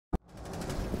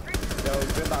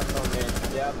Box on me.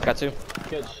 Yep. Got two.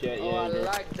 Good shit, yeah. Oh, I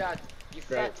like that. You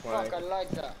Great fat fuck, I like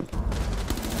that.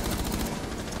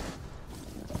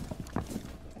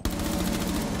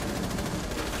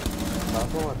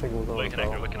 Wait,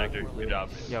 connector. Good job.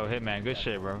 Yo, Hitman, good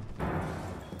shit, bro.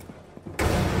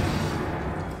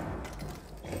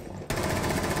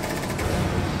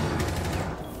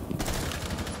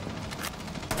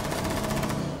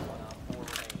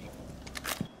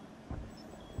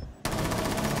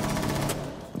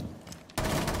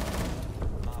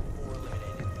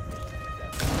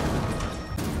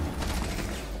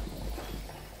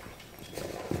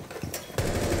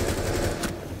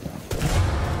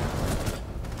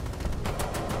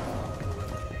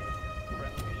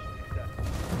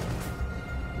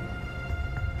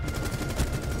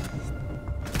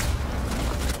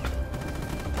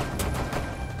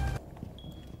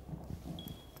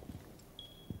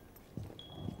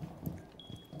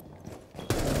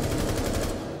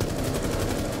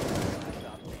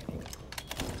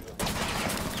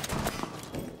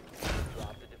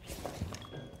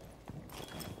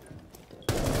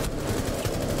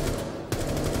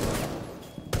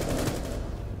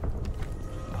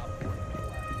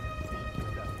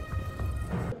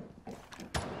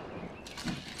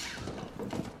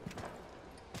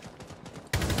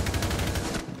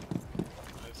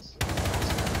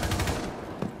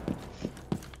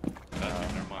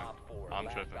 I'm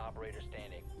tripping.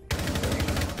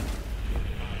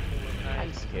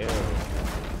 Nice kill.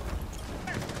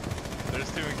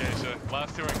 There's two in Geisha.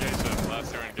 Last two are in Geisha.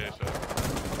 Last two are in Geisha.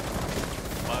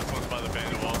 Last one's by the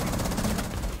bandit wall.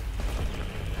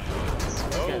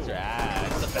 These guys are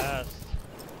ass. The best.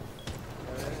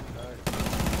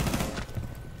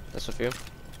 That's a few.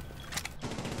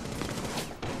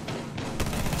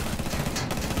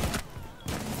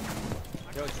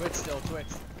 Yo, Twitch still,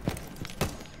 Twitch.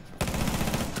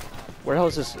 Where the hell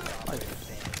is this?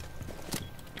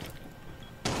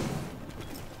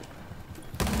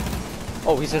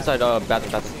 Oh, he's inside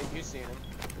bathroom. You seen him.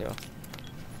 Yeah.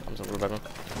 I'm just reviving.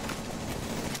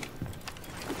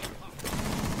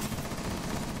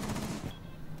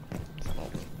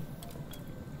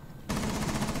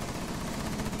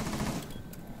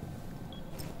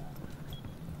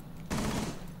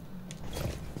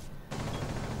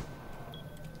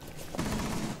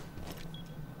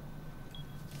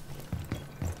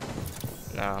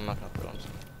 Nah, I'm not gonna put on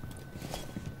some.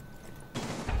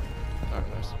 Alright,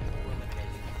 nice.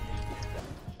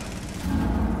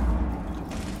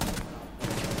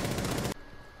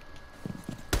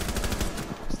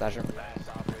 Stasher.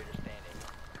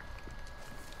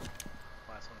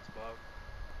 Last one's below.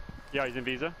 Yeah, he's in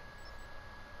Visa.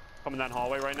 Coming that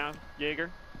hallway right now. Jaeger.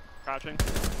 Crouching.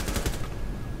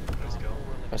 Let's go.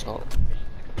 Nice call.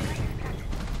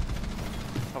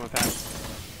 Coming past.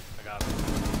 I got him.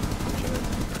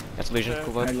 That's Legion.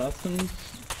 Cool vibe.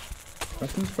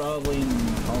 Lesson's probably in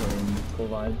color and cool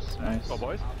vibes. Nice. Go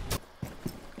boys.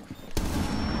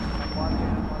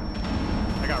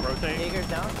 I got rotate. Jaeger's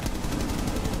down.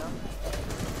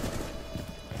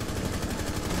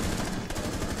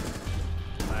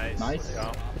 Nice. Nice. Let's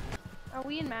go. Are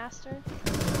we in master?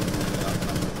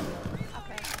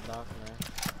 Okay.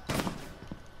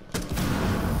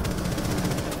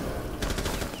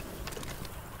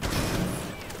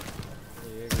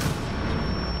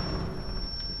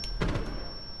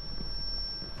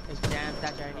 It's jammed,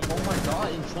 that journey. Oh my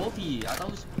god, in trophy. I thought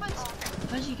it was. What?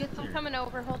 How did you get there? I'm coming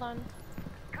over, hold on.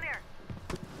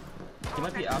 He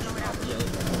might be out. Yeah.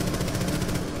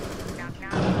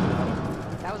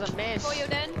 That was a miss. Koyo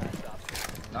dead.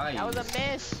 Nice. That was a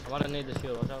miss. I wanna need the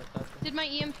shield. Watch out. Did my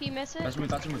EMP miss it? Let's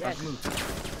move, let's move, let's move.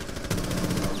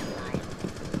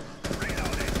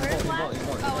 Where's last? He's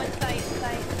ball. Oh, it's sight,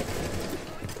 sight.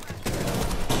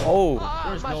 Oh!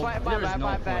 There's my no, bad, there's my no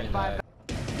bad, point in my that. bad.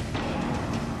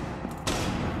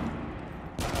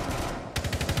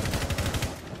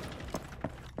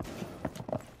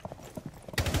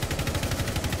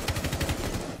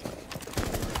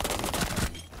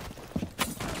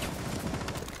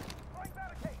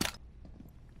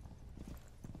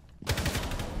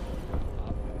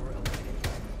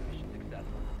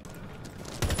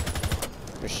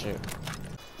 Good shit.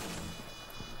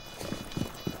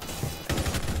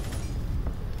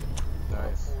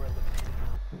 Nice.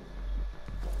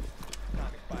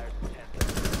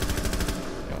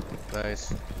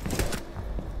 Nice.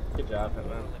 Good job,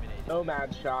 man.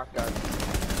 Nomad shotgun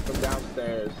from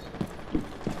downstairs.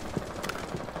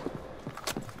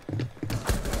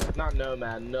 Not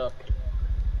Nomad, Nook.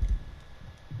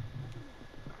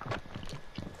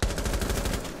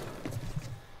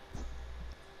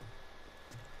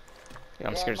 Yeah,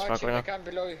 I'm scared as fuck right now.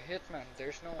 below Hitman.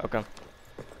 There's no. Okay.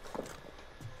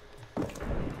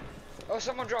 Oh,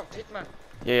 someone dropped Hitman.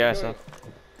 Yeah, I saw. Okay.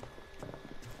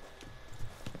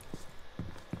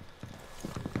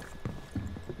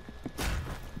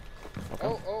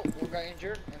 Oh, one guy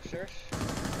injured upstairs.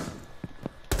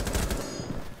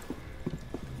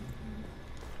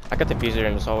 I got the diffuser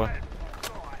in this hallway.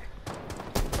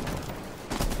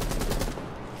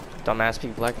 Dumbass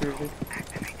peak Blackbeard, dude.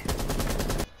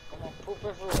 Come on, poop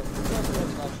everywhere. Poop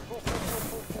everywhere, guys. Poop.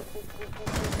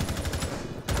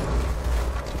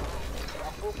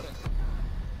 I'm pooping.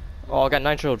 Oh, I got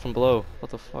nitroed from below. What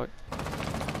the fuck?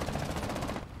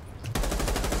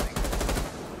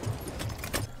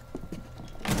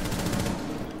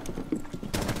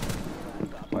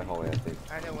 White hallway, I think.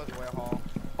 I know it was a white hall.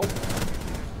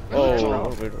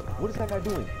 Oh, What is that guy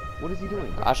doing? What is he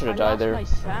doing? I should have died there. My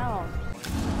sound.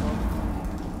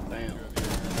 Damn.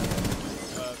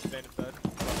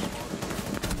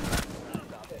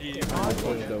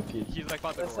 He's like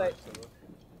by the door, so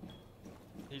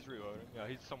he's reloading. Yeah,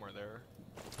 he's somewhere there.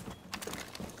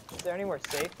 Is there anywhere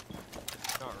safe?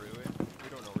 Not really. We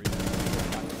don't know where he's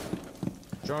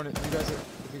at. Drone it.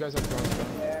 If you guys have drones,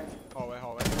 drone. There.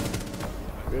 Hallway.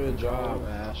 Good job,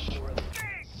 Ash.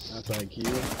 That's IQ.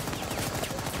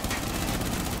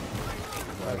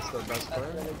 That's the best That's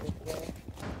player. really good play.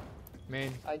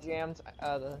 Main. I jammed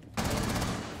the.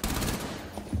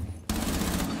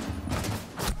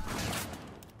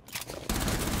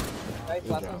 Nice,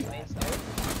 last one's main side.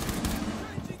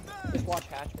 Just watch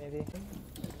hatch maybe.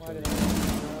 Why did I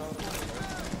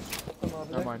come over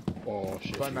Never there? mind. Oh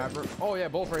shit. By Maverick. Oh yeah,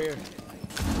 both right here.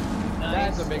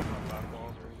 Nice. That's a big.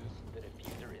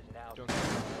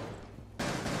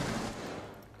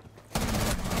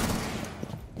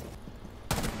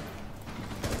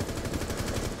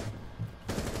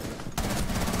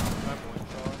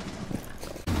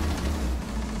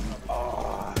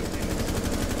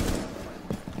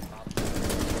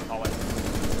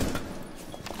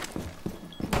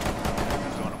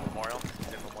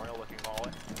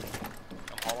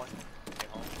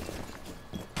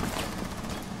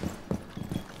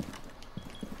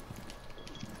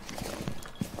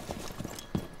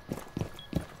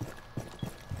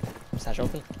 Sash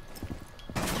open.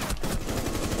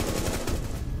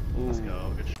 Let's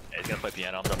go. Good. Hey, he's gonna play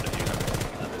piano. I'm dropping a few.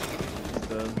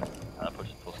 I'm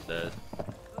pushing full stead.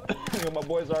 My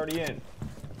boy's already in.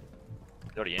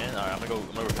 He's already in? Alright, I'm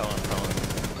gonna repel him.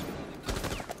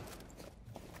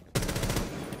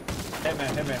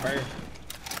 Hitman, right here.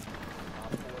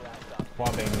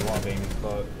 Wobbing,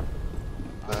 but.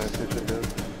 Nice, good.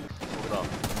 Move it up.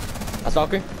 That's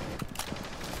Stalker.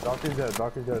 Doctor's dead, so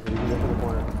you can get to the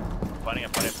corner. Fighting.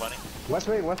 West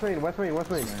main.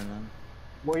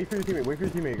 Wait for your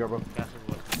teammate, go, bro.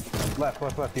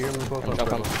 Left. You hear me close left,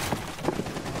 bro.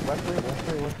 West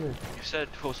main. You said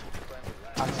close.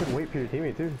 I said wait for your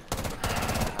teammate, too.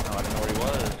 I didn't know where he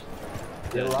was.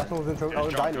 Yeah, the last one was in trophy. Oh,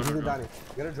 He's dining. He's in drone. dining.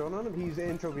 You got a drone on him? He's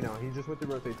in trophy now. He just went to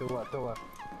rotate to the left.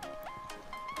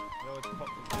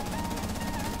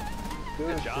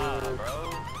 Good job,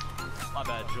 bro. My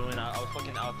bad, Julian. I thought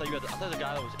the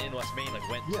guy that was in West Main like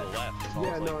went to the left. So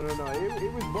Yeah, no.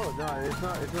 It was both. No, it's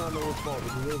not no one's fault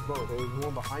because it was both. There was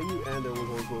one behind you and there was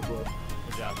one close left.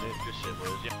 Good job, dude. Good shit,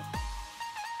 boys. Yeah.